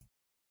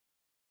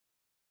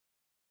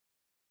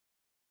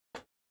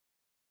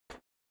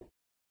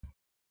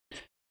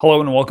Hello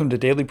and welcome to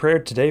Daily Prayer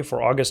today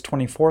for August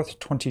 24th,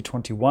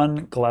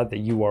 2021. Glad that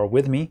you are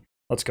with me.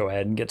 Let's go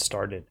ahead and get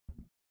started.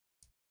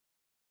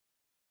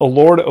 O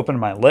Lord, open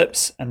my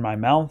lips, and my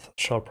mouth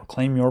shall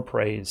proclaim your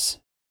praise.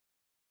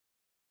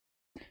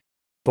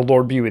 The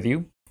Lord be with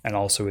you, and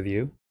also with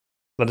you.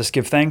 Let us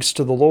give thanks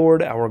to the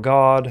Lord our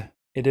God.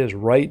 It is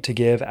right to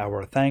give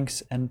our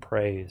thanks and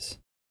praise.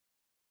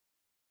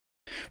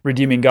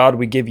 Redeeming God,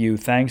 we give you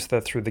thanks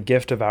that through the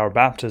gift of our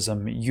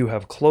baptism you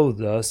have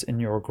clothed us in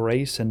your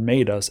grace and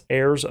made us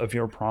heirs of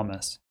your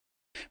promise.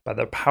 By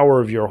the power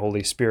of your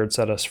Holy Spirit,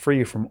 set us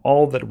free from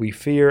all that we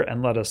fear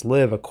and let us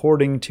live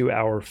according to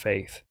our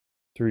faith.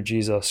 Through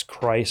Jesus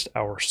Christ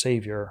our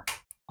Savior.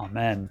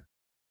 Amen.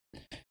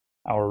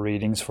 Our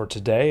readings for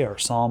today are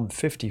Psalm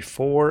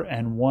 54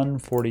 and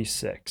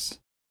 146,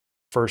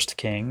 1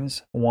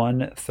 Kings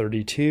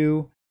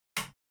 1:32,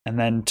 and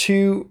then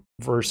 2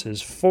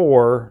 verses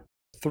 4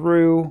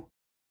 through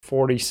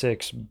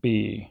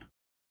 46b.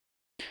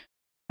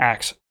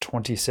 Acts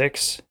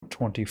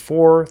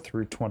 26:24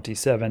 through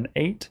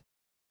 27:8.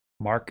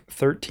 Mark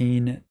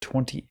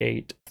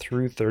 13:28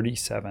 through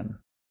 37.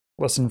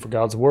 Listen for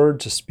God's word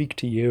to speak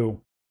to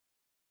you.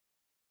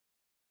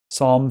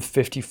 Psalm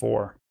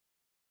 54.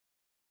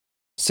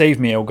 Save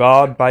me, O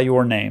God, by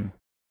your name,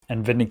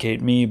 and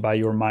vindicate me by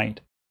your might.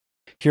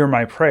 Hear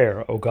my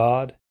prayer, O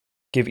God.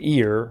 Give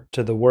ear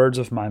to the words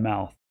of my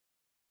mouth.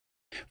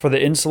 For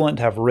the insolent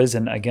have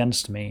risen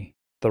against me.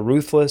 The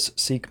ruthless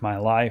seek my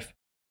life.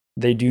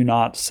 They do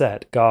not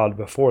set God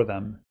before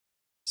them.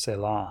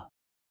 Selah.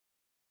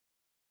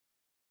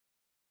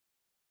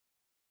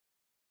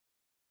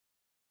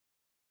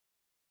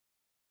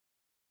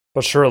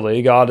 But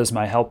surely God is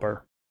my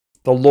helper.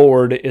 The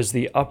Lord is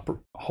the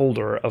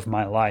upholder of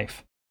my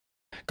life.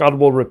 God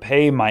will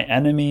repay my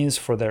enemies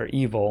for their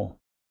evil.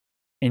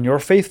 In your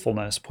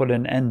faithfulness put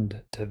an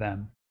end to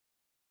them.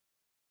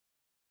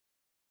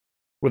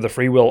 With a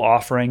freewill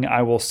offering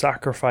I will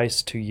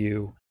sacrifice to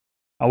you.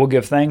 I will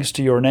give thanks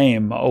to your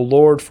name, O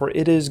Lord, for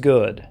it is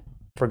good.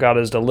 For God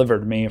has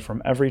delivered me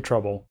from every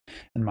trouble,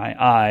 and my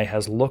eye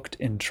has looked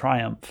in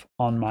triumph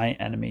on my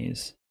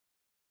enemies.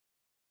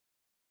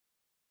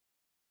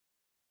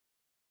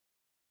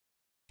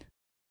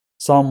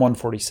 Psalm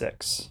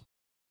 146.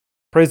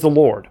 Praise the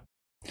Lord.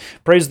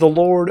 Praise the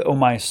Lord, O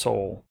my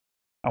soul.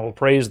 I will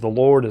praise the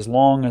Lord as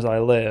long as I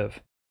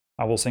live.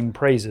 I will sing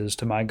praises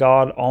to my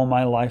God all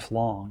my life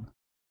long.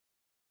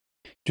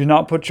 Do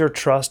not put your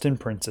trust in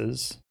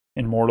princes,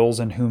 in mortals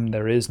in whom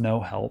there is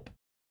no help.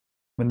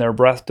 When their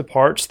breath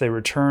departs, they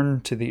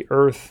return to the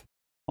earth.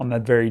 On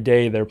that very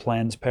day their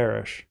plans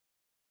perish.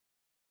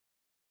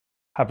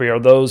 Happy are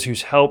those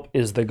whose help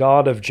is the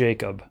God of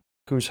Jacob,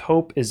 whose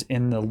hope is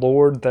in the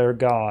Lord their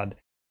God,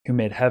 who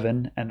made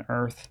heaven and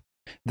earth,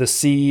 the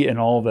sea and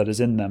all that is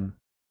in them,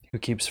 who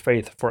keeps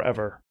faith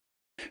forever,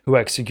 who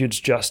executes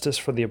justice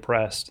for the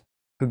oppressed,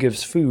 who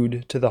gives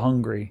food to the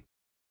hungry.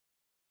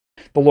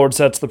 The Lord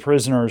sets the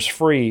prisoners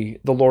free.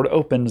 The Lord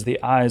opens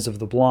the eyes of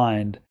the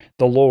blind.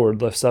 The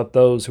Lord lifts up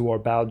those who are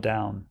bowed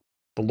down.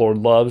 The Lord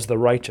loves the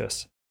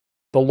righteous.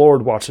 The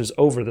Lord watches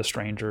over the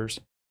strangers.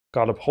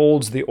 God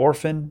upholds the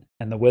orphan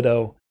and the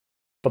widow,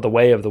 but the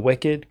way of the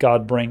wicked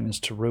God brings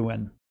to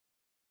ruin.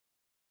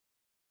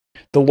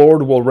 The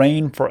Lord will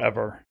reign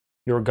forever.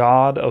 Your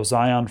God, O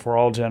Zion, for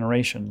all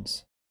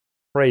generations.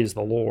 Praise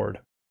the Lord.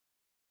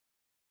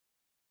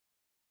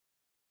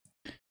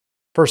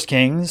 1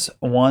 Kings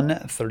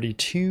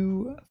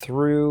 1:32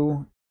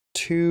 through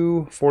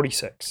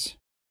 2:46.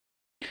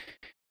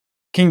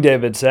 King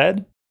David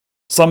said,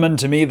 Summon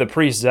to me the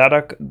priest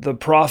Zadok, the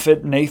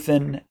prophet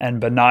Nathan,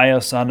 and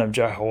Benaiah son of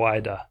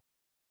Jehoiada.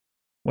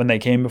 When they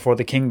came before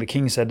the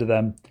king said to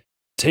them,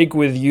 Take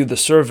with you the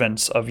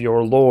servants of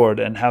your Lord,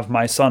 and have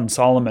my son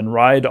Solomon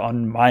ride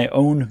on my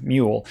own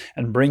mule,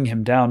 and bring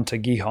him down to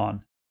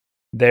Gihon.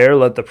 There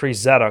let the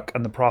priest Zadok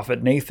and the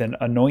prophet Nathan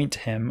anoint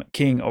him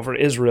king over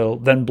Israel,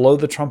 then blow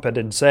the trumpet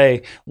and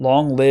say,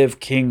 Long live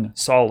King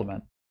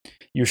Solomon.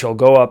 You shall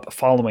go up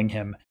following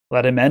him.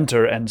 Let him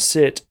enter and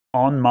sit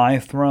on my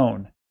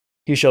throne.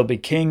 He shall be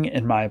king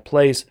in my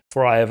place,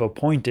 for I have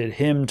appointed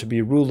him to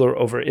be ruler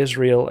over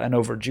Israel and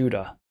over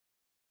Judah.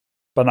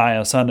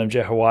 Benaiah son of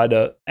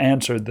Jehoiada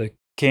answered the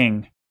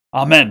king,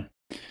 Amen.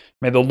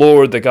 May the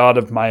Lord, the God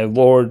of my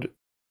lord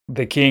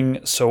the king,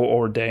 so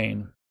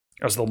ordain.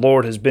 As the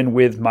Lord has been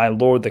with my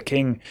lord the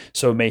king,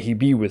 so may he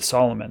be with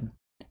Solomon,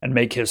 and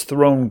make his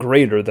throne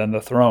greater than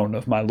the throne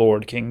of my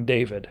lord King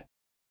David.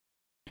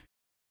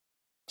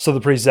 So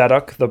the priest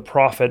Zadok, the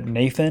prophet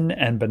Nathan,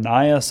 and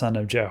Benaiah son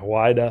of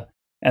Jehoiada,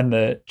 and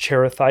the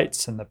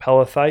Cherethites and the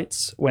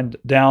Pelethites went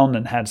down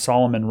and had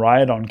Solomon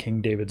ride on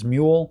King David's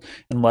mule,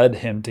 and led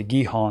him to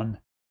Gihon.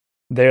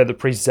 There the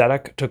priest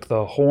Zadok took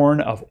the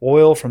horn of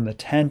oil from the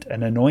tent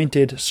and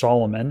anointed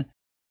Solomon.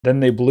 Then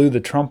they blew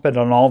the trumpet,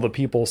 and all the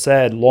people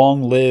said,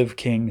 Long live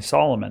King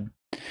Solomon.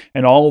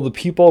 And all the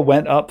people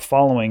went up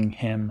following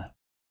him,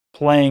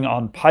 playing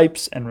on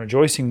pipes and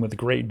rejoicing with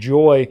great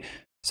joy,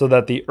 so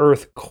that the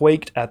earth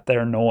quaked at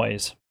their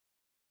noise.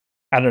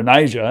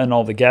 Adonijah and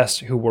all the guests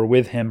who were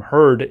with him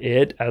heard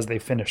it as they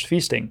finished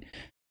feasting.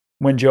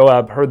 When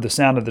Joab heard the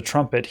sound of the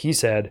trumpet, he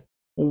said,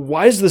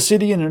 "Why is the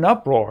city in an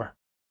uproar?"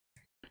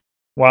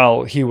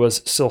 While he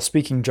was still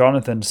speaking,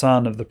 Jonathan,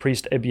 son of the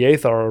priest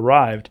Abiathar,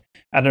 arrived.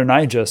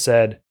 Adonijah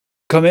said,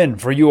 "Come in,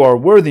 for you are a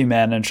worthy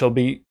man, and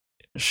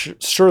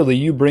surely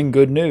you bring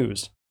good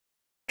news."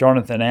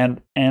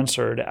 Jonathan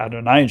answered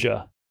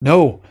Adonijah,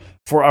 "No,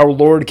 for our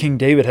lord King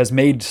David has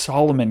made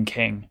Solomon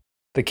king.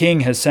 The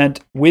king has sent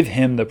with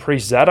him the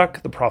priest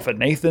Zadok, the prophet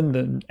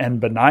Nathan, and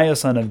Benaiah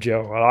son of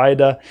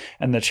Jehoiada,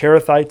 and the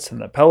Cherethites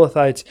and the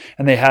Pelethites,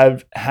 and they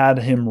have had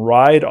him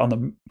ride on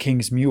the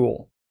king's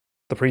mule.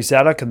 The priest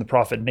Zadok and the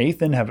prophet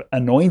Nathan have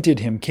anointed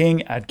him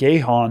king at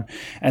Gihon,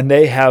 and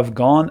they have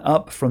gone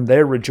up from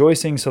there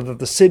rejoicing, so that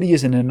the city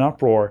is in an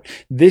uproar.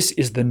 This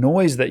is the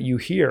noise that you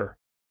hear."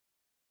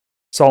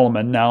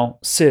 Solomon now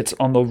sits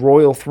on the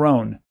royal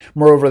throne.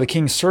 Moreover, the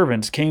king's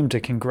servants came to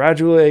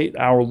congratulate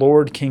our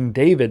lord King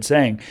David,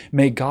 saying,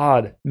 "May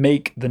God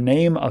make the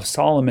name of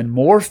Solomon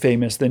more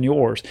famous than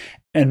yours,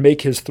 and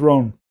make his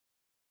throne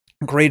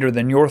greater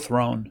than your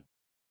throne."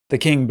 The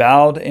king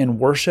bowed in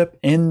worship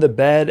in the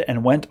bed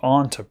and went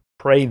on to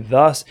pray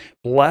thus,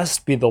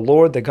 "Blessed be the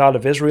Lord, the God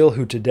of Israel,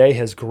 who today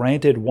has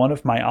granted one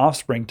of my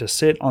offspring to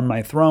sit on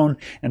my throne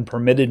and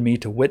permitted me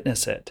to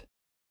witness it."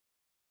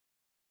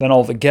 Then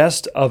all the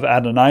guests of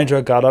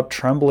Adonijah got up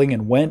trembling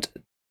and went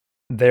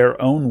their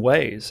own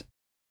ways.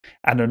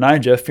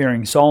 Adonijah,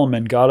 fearing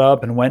Solomon, got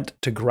up and went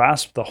to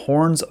grasp the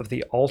horns of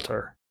the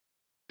altar.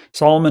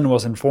 Solomon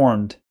was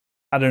informed,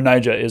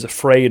 "Adonijah is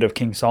afraid of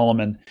King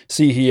Solomon.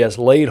 See, he has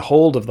laid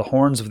hold of the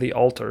horns of the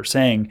altar,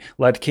 saying,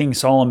 'Let King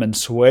Solomon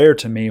swear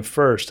to me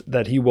first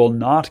that he will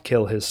not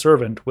kill his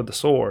servant with the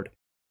sword.'"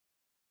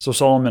 So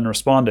Solomon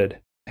responded,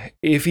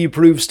 "If he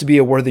proves to be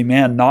a worthy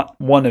man, not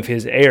one of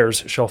his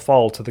heirs shall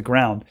fall to the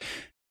ground.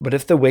 But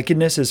if the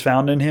wickedness is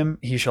found in him,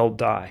 he shall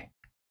die."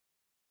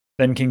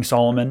 Then King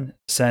Solomon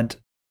sent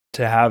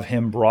to have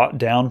him brought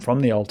down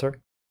from the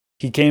altar.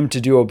 He came to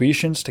do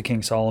obeisance to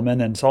King Solomon,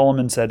 and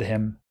Solomon said to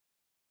him,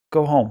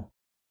 "Go home."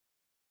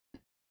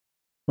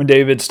 When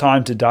David's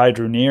time to die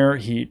drew near,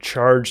 he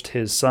charged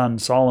his son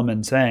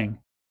Solomon, saying,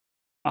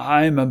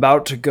 "I am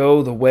about to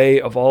go the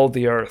way of all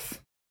the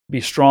earth. Be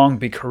strong,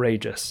 be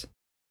courageous,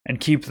 and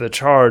keep the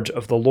charge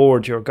of the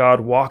Lord your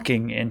God,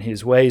 walking in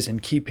his ways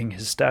and keeping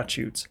his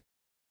statutes,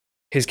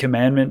 his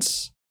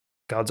commandments,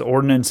 God's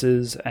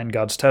ordinances, and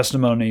God's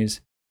testimonies,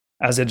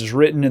 as it is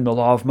written in the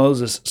law of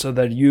Moses, so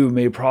that you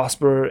may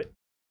prosper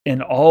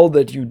in all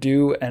that you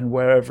do and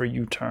wherever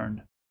you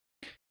turn.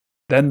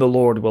 Then the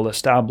Lord will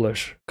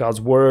establish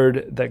God's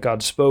word that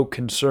God spoke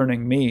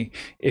concerning me.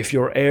 If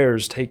your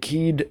heirs take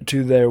heed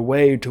to their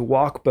way to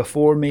walk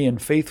before me in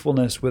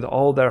faithfulness with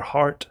all their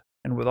heart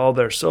and with all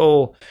their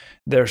soul,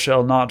 there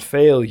shall not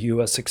fail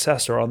you a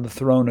successor on the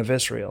throne of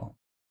Israel."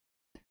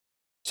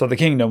 So the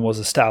kingdom was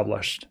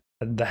established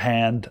at the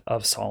hand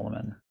of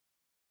Solomon.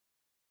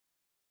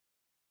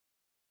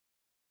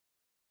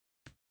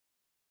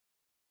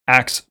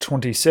 Acts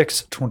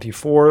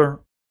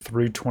 26:24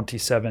 through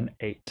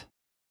 27:8.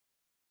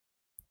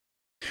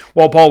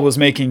 While Paul was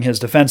making his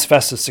defense,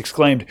 Festus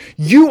exclaimed,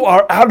 "You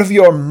are out of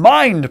your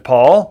mind,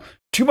 Paul!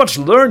 Too much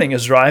learning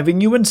is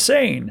driving you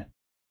insane."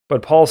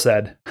 But Paul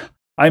said,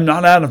 "I am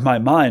not out of my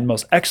mind,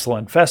 most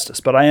excellent Festus,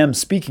 but I am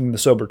speaking the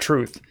sober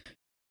truth.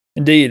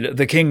 Indeed,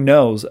 the king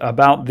knows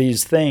about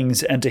these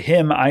things, and to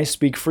him I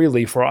speak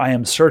freely, for I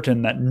am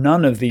certain that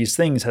none of these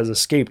things has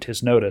escaped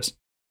his notice.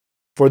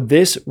 For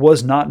this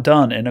was not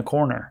done in a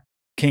corner.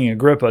 King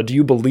Agrippa, do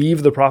you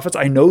believe the prophets?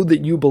 I know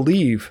that you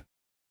believe."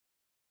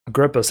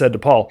 Agrippa said to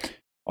Paul,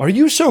 "Are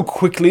you so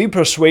quickly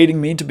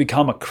persuading me to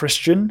become a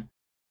Christian?"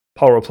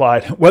 Paul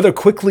replied, "Whether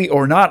quickly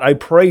or not, I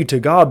pray to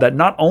God that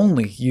not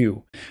only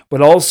you,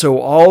 but also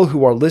all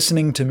who are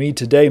listening to me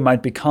today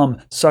might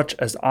become such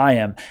as I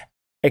am,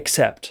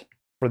 except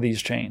for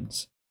these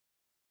chains."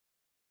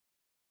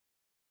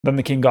 Then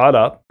the king got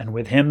up, and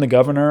with him the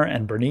governor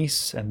and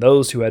Bernice and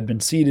those who had been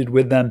seated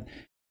with them.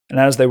 And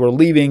as they were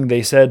leaving,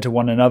 they said to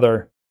one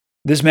another,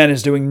 "This man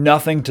is doing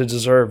nothing to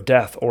deserve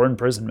death or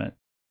imprisonment."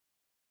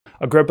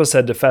 Agrippa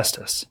said to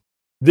Festus,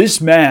 "This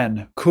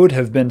man could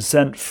have been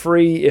set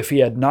free if he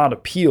had not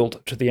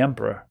appealed to the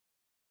emperor."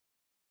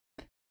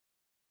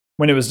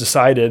 When it was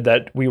decided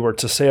that we were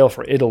to sail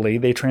for Italy,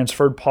 they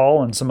transferred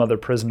Paul and some other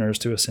prisoners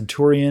to a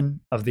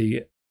centurion of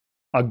the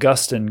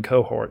Augustan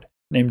cohort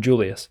named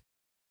Julius.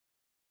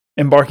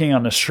 Embarking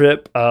on a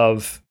ship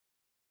of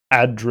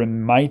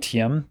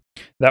Adramyttium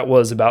that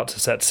was about to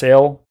set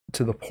sail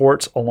to the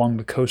ports along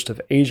the coast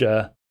of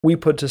Asia, we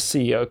put to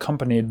sea,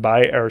 accompanied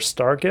by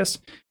Aristarchus,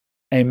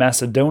 a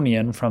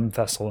Macedonian from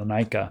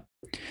Thessalonica.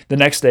 The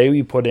next day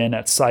we put in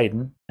at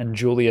Sidon, and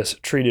Julius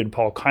treated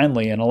Paul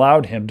kindly and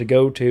allowed him to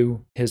go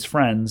to his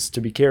friends to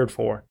be cared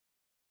for.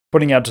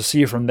 Putting out to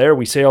sea from there,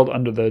 we sailed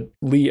under the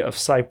lee of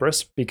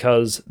Cyprus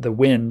because the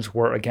winds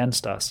were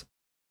against us.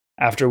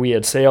 After we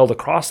had sailed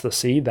across the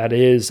sea, that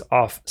is,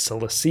 off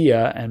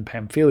Cilicia and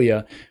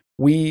Pamphylia,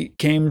 we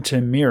came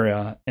to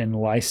Myra in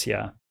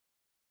Lycia.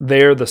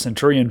 There the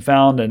centurion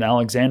found an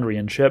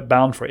Alexandrian ship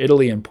bound for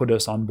Italy and put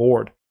us on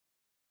board.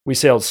 We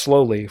sailed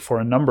slowly for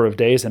a number of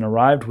days and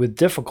arrived with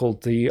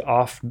difficulty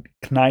off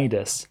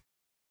Cnidus.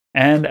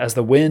 And as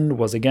the wind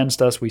was against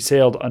us, we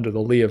sailed under the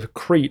lee of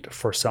Crete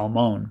for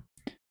Salmone.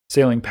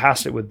 Sailing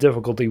past it with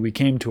difficulty, we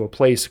came to a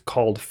place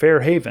called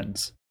Fair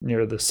Havens,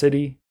 near the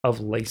city of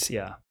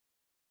Lacia.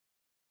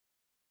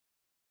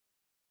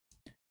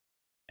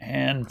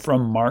 And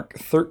from Mark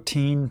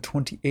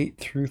 13:28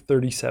 through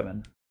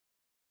 37.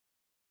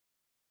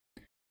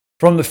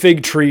 From the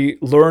fig tree,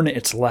 learn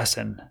its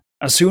lesson.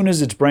 As soon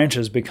as its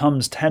branches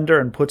becomes tender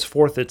and puts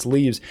forth its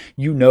leaves,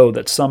 you know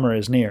that summer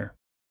is near.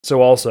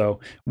 So also,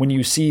 when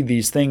you see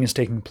these things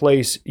taking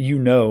place, you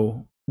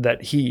know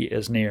that he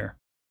is near,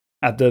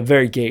 at the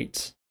very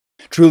gates.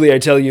 Truly I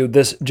tell you,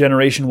 this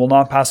generation will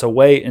not pass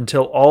away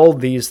until all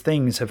these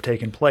things have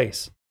taken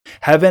place.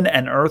 Heaven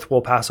and earth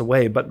will pass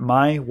away, but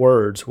my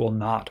words will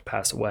not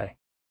pass away.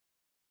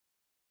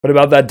 But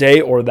about that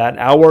day or that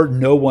hour,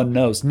 no one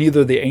knows,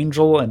 neither the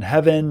angel in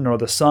heaven nor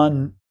the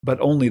Son, but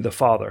only the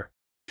Father.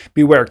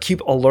 Beware,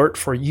 keep alert,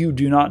 for you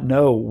do not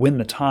know when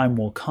the time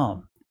will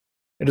come.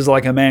 It is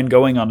like a man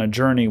going on a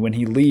journey when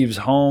he leaves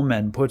home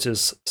and puts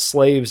his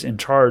slaves in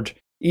charge,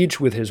 each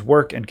with his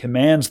work, and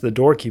commands the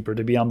doorkeeper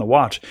to be on the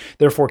watch.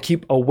 Therefore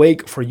keep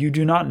awake, for you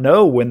do not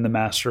know when the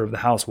master of the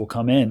house will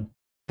come in,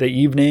 the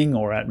evening,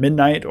 or at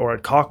midnight, or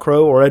at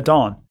cockcrow, or at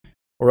dawn.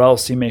 Or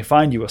else he may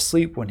find you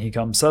asleep when he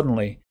comes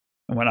suddenly.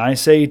 And when I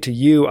say to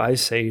you, I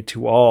say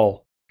to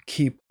all,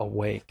 keep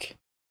awake.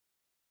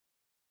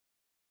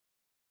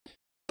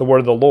 The word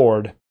of the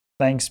Lord.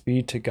 Thanks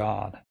be to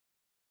God.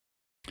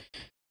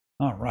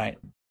 All right.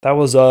 That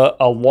was a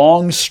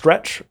long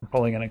stretch. I'm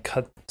probably going to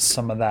cut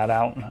some of that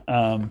out.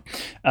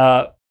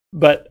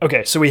 But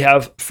okay, so we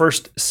have 1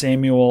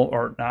 Samuel,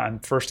 or 1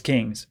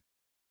 Kings.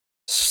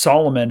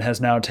 Solomon has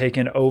now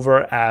taken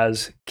over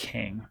as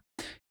king.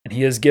 And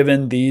he has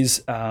given these,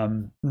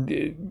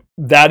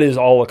 that is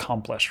all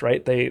accomplished,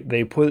 right?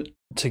 They put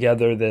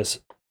together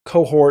this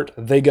cohort.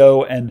 They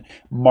go and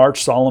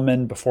march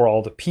Solomon before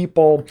all the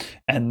people,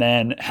 and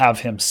then have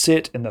him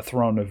sit in the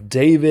throne of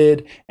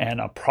David, and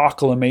a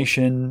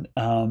proclamation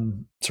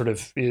sort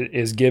of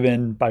is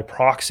given by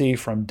proxy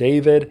from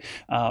David.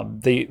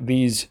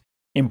 These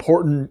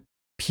important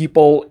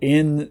people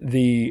in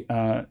the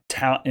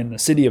town, in the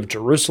city of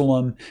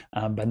Jerusalem,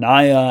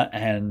 Benaiah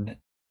and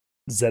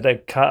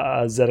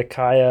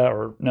Zedekiah,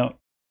 or no,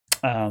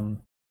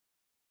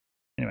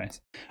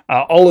 anyways,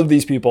 all of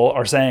these people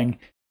are saying,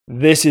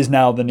 this is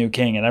now the new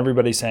king, and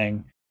everybody's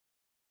saying,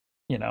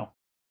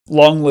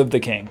 long live the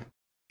king.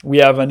 We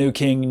have a new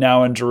king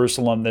now in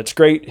Jerusalem that's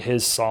great,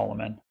 his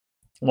Solomon.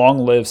 Long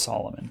live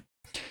Solomon.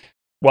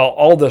 Well,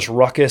 all this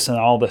ruckus and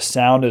all this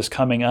sound is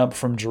coming up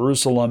from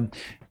Jerusalem,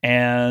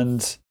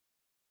 and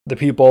the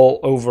people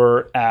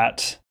over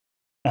at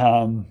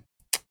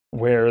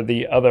where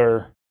the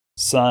other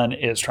son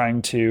is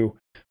trying to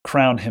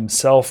crown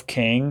himself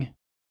king.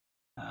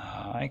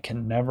 I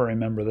can never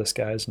remember this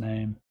guy's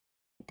name,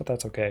 but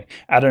that's okay.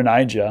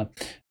 Adonijah.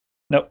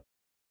 Nope,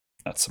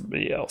 that's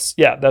somebody else.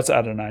 Yeah, that's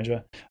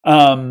Adonijah.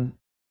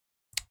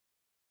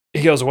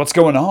 He goes, what's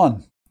going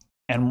on?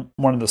 And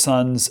one of the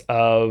sons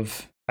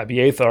of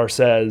Abiathar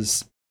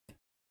says,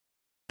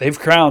 they've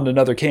crowned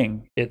another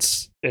king.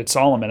 It's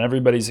Solomon.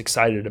 Everybody's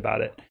excited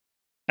about it.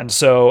 And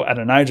so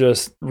Adonijah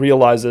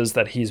realizes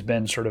that he's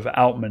been sort of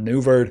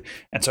outmaneuvered,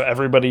 and so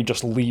everybody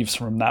just leaves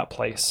from that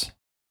place.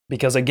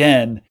 Because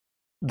again,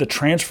 the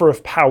transfer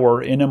of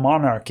power in a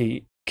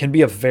monarchy can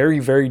be a very,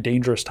 very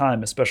dangerous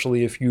time,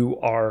 especially if you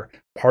are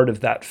part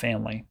of that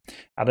family.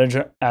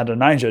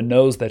 Adonijah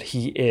knows that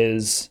he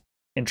is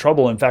in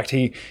trouble. In fact,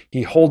 he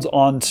holds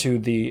on to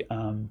the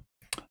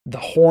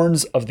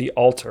horns of the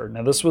altar.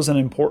 Now, this was an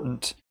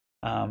important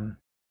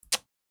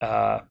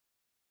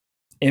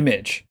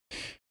image.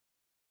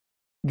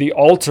 The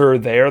altar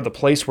there, the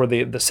place where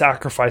the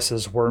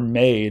sacrifices were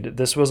made,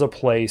 this was a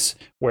place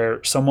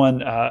where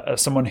someone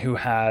who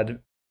had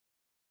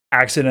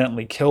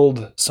accidentally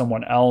killed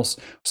someone else,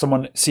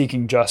 someone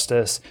seeking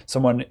justice,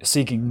 someone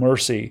seeking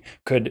mercy,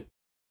 could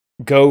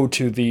go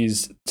to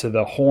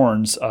the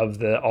horns of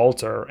the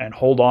altar and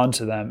hold on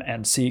to them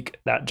and seek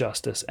that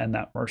justice and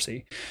that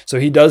mercy. So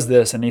he does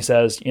this, and he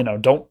says,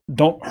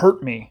 don't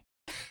hurt me.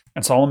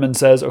 And Solomon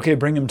says, okay,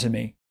 bring him to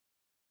me.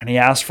 And he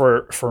asks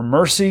for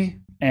mercy.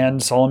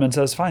 And Solomon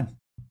says, fine,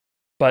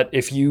 but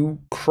if you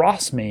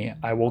cross me,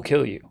 I will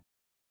kill you.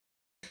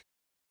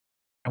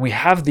 And we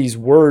have these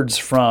words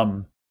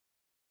from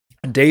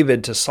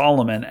David to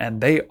Solomon,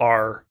 and they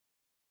are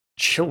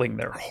chilling.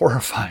 They're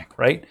horrifying,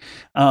 right?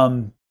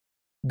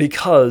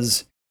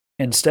 Because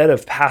instead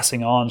of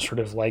passing on sort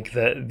of like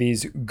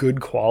these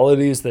good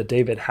qualities that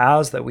David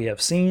has that we have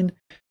seen,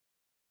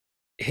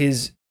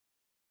 his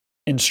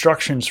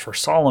instructions for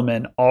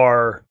Solomon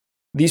are,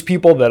 these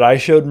people that I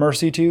showed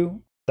mercy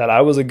to, that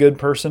I was a good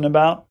person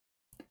about,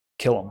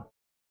 kill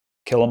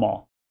them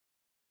all.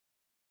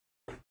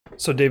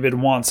 So David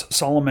wants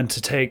Solomon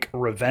to take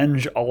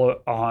revenge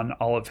on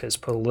all of his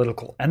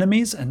political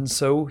enemies, and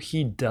so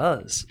he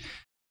does.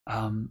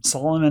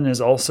 Solomon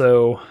is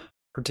also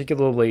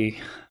particularly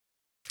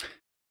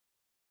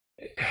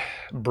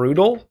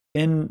brutal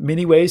in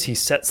many ways. He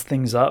sets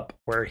things up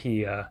where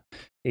he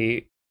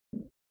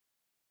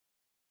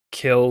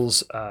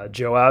kills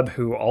Joab,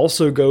 who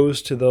also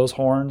goes to those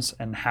horns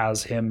and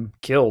has him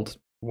killed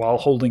while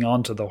holding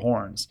on to the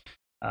horns.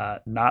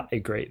 Not a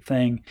great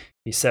thing.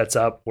 He sets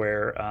up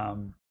where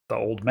the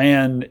old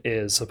man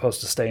is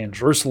supposed to stay in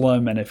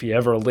Jerusalem, and if he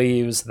ever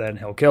leaves, then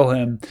he'll kill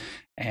him.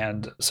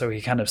 And so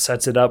he kind of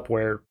sets it up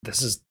where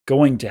this is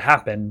going to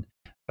happen,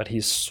 but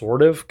he's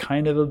sort of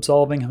kind of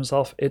absolving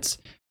himself. It's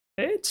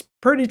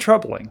pretty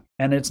troubling,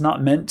 and it's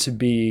not meant to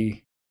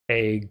be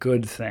a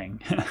good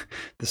thing.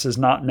 This is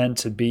not meant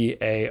to be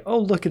oh,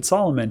 look at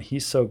Solomon,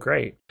 he's so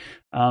great.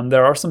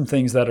 There are some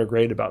things that are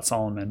great about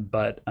Solomon,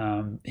 but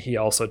he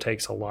also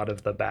takes a lot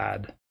of the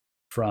bad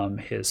from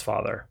his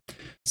father.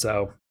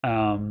 So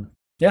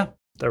yeah,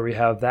 there we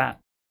have that.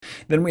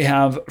 Then we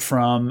have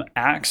from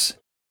Acts,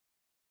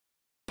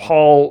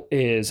 Paul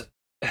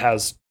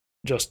has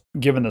just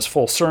given this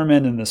full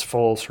sermon and this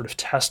full sort of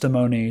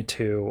testimony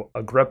to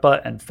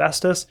Agrippa and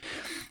Festus.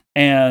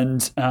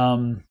 And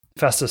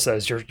Festus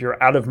says,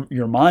 you're out of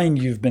your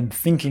mind. You've been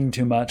thinking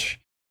too much.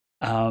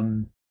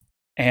 And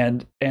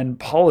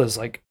Paul is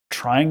like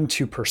trying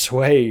to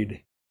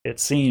persuade,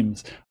 it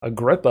seems,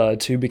 Agrippa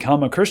to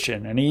become a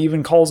Christian. And he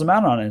even calls him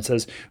out on it and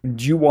says,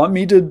 do you want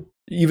me to,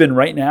 even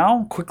right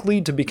now,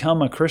 quickly to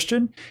become a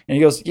Christian? And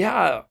he goes,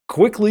 yeah,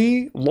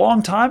 quickly,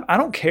 long time, I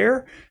don't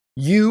care.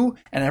 You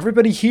and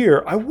everybody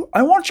here,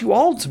 I want you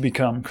all to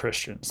become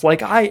Christians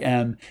like I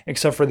am,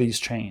 except for these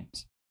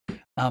chains.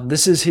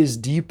 This is his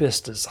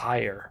deepest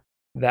desire,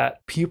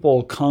 that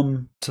people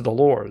come to the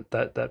Lord,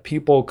 that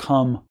people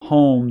come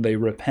home, they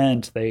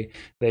repent,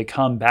 they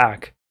come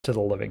back to the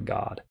living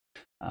God.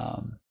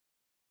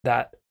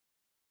 That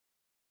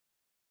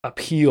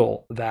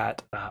appeal,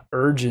 that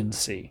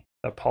urgency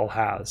that Paul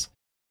has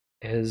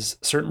is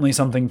certainly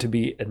something to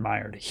be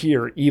admired.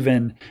 Here,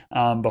 even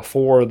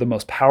before the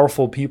most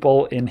powerful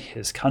people in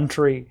his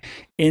country,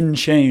 in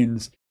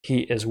chains, he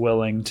is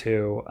willing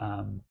to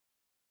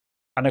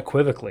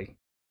unequivocally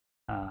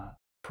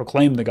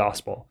proclaim the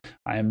gospel.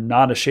 I am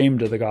not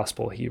ashamed of the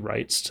gospel, he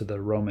writes to the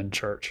Roman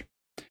church.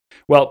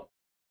 Well,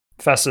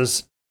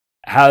 Festus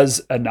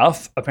has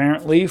enough,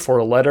 apparently, for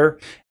a letter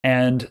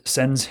and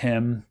sends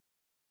him,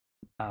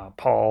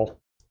 Paul,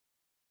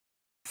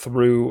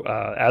 through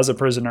as a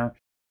prisoner,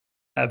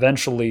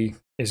 eventually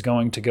is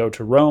going to go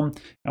to Rome,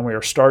 and we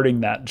are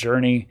starting that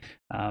journey.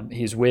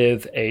 He's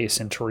with a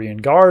centurion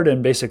guard,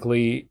 and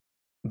basically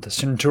the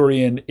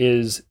centurion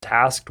is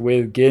tasked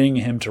with getting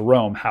him to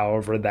Rome,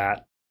 however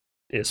that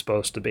is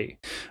supposed to be.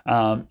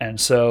 And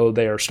so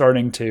they are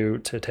starting to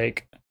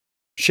take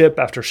ship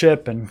after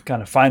ship and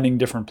kind of finding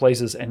different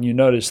places, and you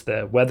notice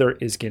the weather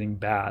is getting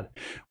bad.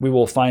 We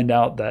will find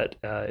out that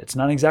it's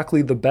not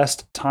exactly the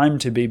best time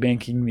to be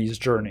making these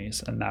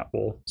journeys, and that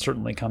will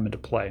certainly come into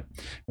play.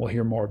 We'll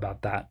hear more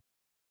about that.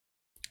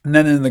 And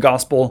then in the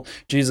gospel,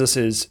 Jesus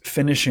is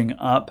finishing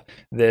up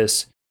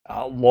this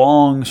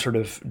long sort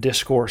of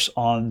discourse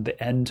on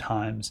the end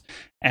times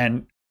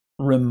and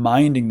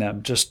reminding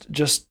them, just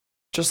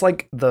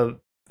like the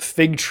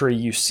fig tree,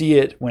 you see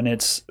it when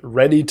it's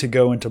ready to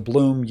go into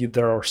bloom.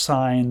 There are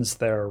signs,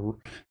 there are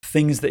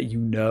things that you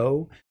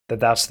know that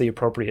that's the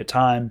appropriate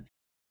time.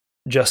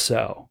 Just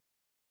so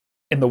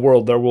in the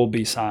world, there will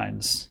be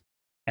signs,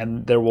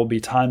 and there will be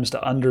times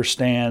to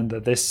understand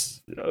that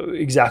this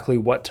exactly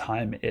what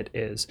time it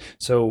is.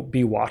 So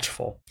be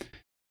watchful.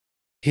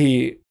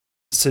 He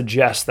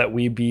suggests that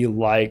we be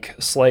like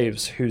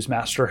slaves whose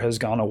master has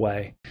gone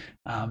away.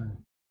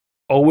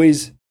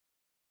 Always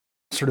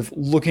sort of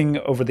looking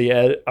over the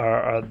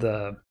out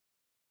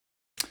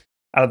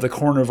of the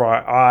corner of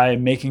our eye,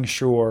 making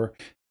sure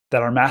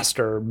that our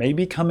master may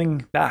be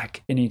coming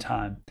back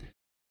anytime.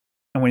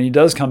 And when he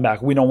does come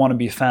back, we don't want to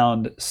be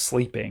found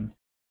sleeping.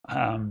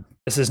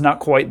 This is not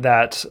quite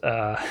that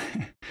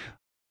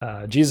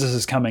Jesus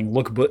is coming,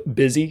 look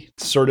busy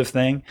sort of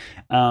thing.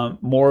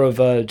 More of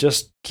a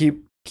just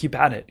keep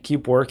at it,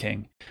 keep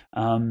working.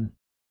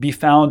 Be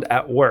found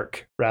at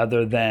work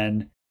rather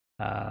than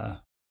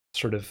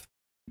sort of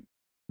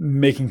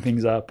making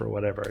things up or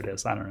whatever it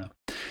is. I don't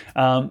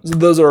know. So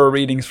those are our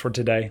readings for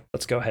today.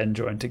 Let's go ahead and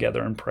join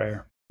together in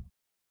prayer.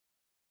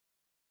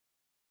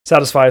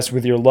 Satisfy us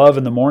with your love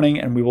in the morning,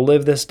 and we will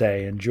live this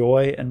day in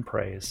joy and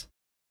praise.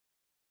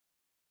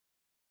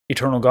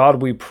 Eternal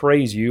God, we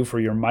praise you for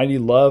your mighty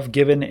love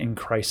given in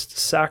Christ's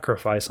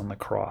sacrifice on the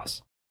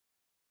cross,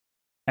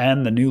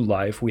 and the new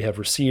life we have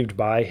received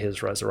by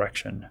his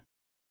resurrection.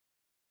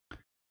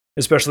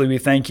 Especially we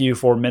thank you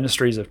for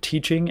ministries of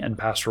teaching and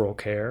pastoral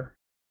care,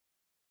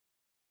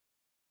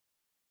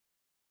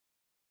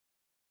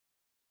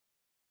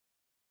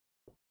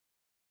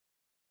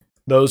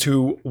 those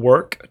who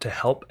work to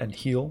help and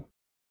heal,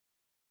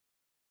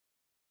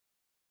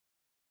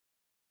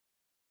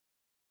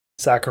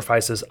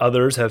 sacrifices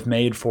others have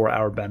made for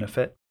our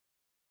benefit,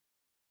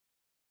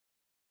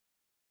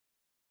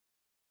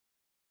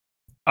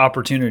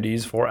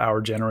 opportunities for our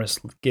generous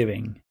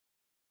giving,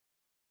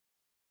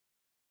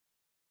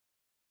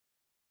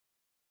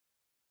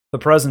 the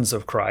presence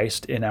of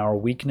Christ in our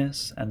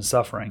weakness and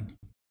suffering.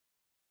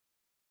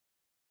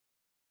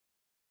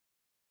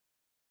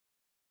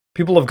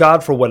 People of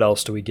God, for what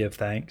else do we give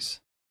thanks?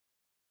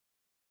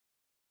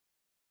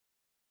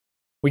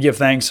 We give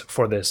thanks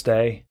for this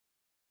day,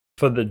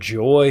 for the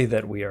joy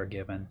that we are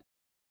given,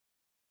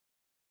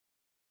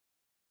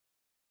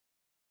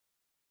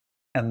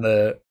 and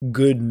the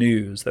good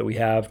news that we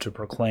have to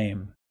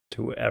proclaim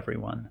to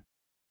everyone.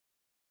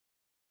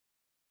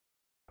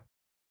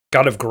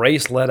 God of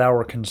grace, let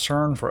our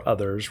concern for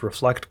others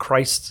reflect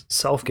Christ's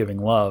self-giving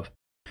love,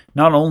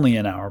 not only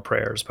in our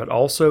prayers, but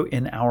also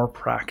in our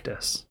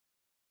practice.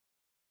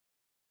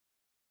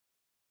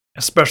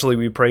 Especially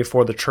we pray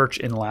for the church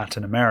in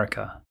Latin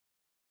America.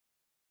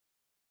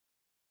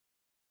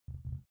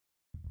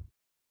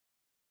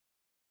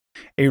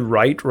 A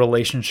right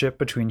relationship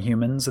between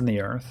humans and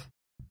the earth.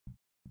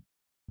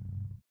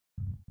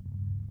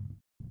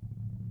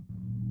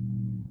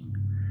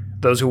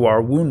 Those who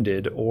are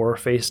wounded or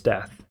face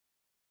death.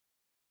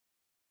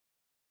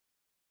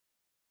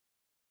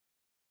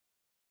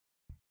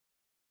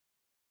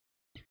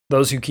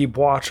 Those who keep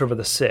watch over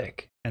the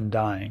sick and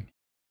dying.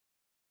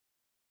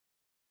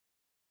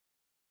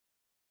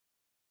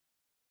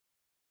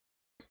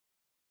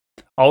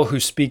 All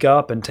who speak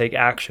up and take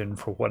action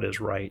for what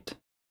is right.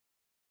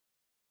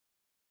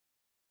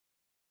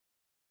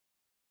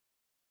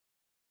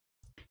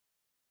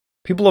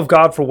 People of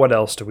God, for what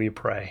else do we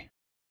pray?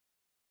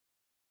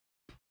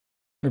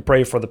 We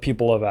pray for the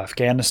people of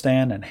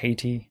Afghanistan and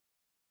Haiti,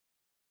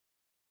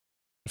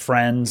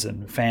 friends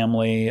and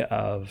family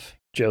of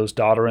Joe's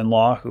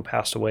daughter-in-law who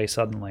passed away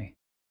suddenly,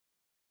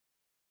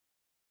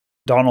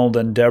 Donald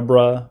and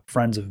Deborah,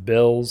 friends of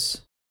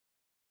Bill's,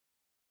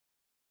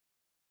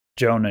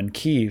 Joan and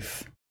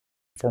Keith,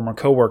 former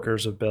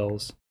co-workers of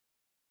Bill's,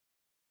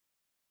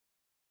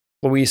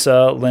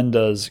 Louisa,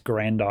 Linda's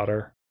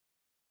granddaughter,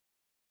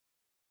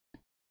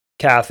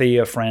 Kathy,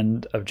 a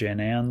friend of Jan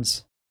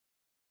Ann's,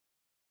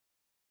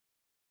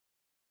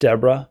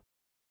 Deborah,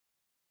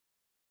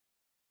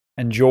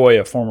 and Joy,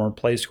 a former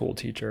play school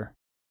teacher.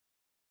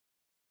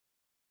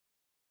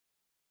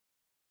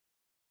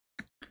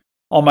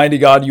 Almighty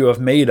God, you have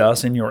made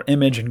us in your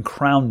image and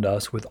crowned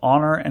us with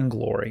honor and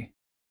glory.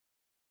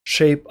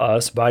 Shape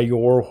us by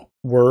your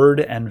word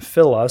and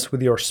fill us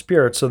with your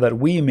Spirit so that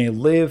we may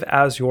live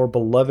as your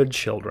beloved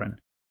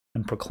children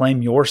and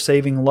proclaim your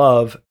saving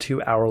love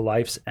to our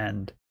life's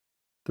end.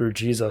 Through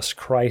Jesus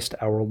Christ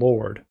our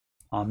Lord.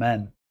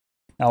 Amen.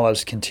 Now let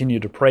us continue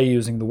to pray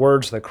using the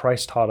words that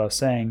Christ taught us,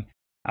 saying,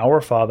 Our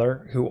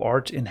Father, who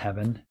art in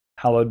heaven,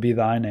 hallowed be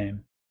thy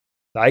name.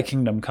 Thy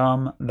kingdom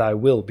come, thy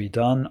will be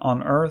done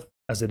on earth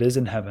as it is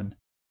in heaven.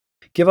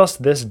 Give us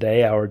this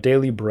day our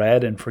daily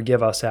bread, and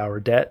forgive us our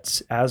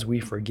debts as we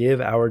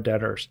forgive our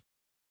debtors.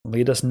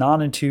 Lead us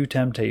not into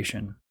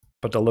temptation,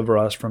 but deliver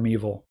us from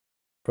evil.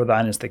 For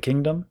thine is the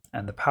kingdom,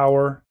 and the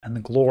power, and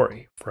the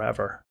glory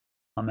forever.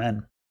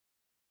 Amen.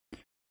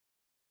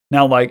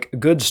 Now, like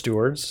good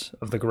stewards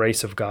of the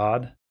grace of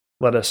God,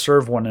 let us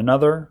serve one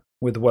another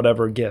with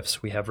whatever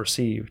gifts we have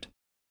received.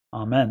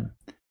 Amen.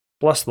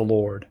 Bless the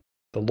Lord.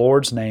 The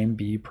Lord's name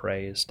be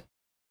praised.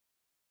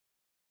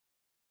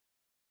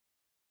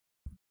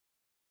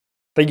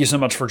 Thank you so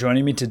much for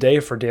joining me today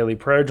for Daily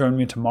Prayer. Join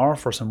me tomorrow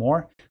for some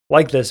more.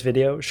 Like this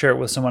video, share it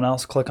with someone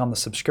else, click on the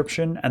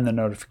subscription and the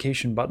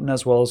notification button,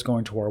 as well as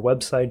going to our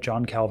website,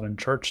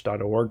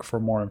 johncalvinchurch.org, for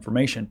more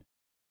information.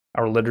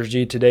 Our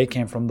liturgy today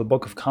came from the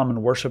Book of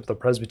Common Worship, the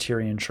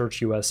Presbyterian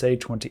Church USA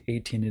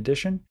 2018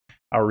 edition.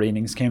 Our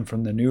readings came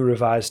from the New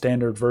Revised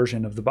Standard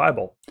Version of the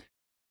Bible.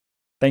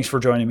 Thanks for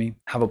joining me.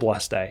 Have a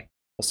blessed day.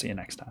 We'll see you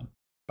next time.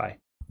 Bye.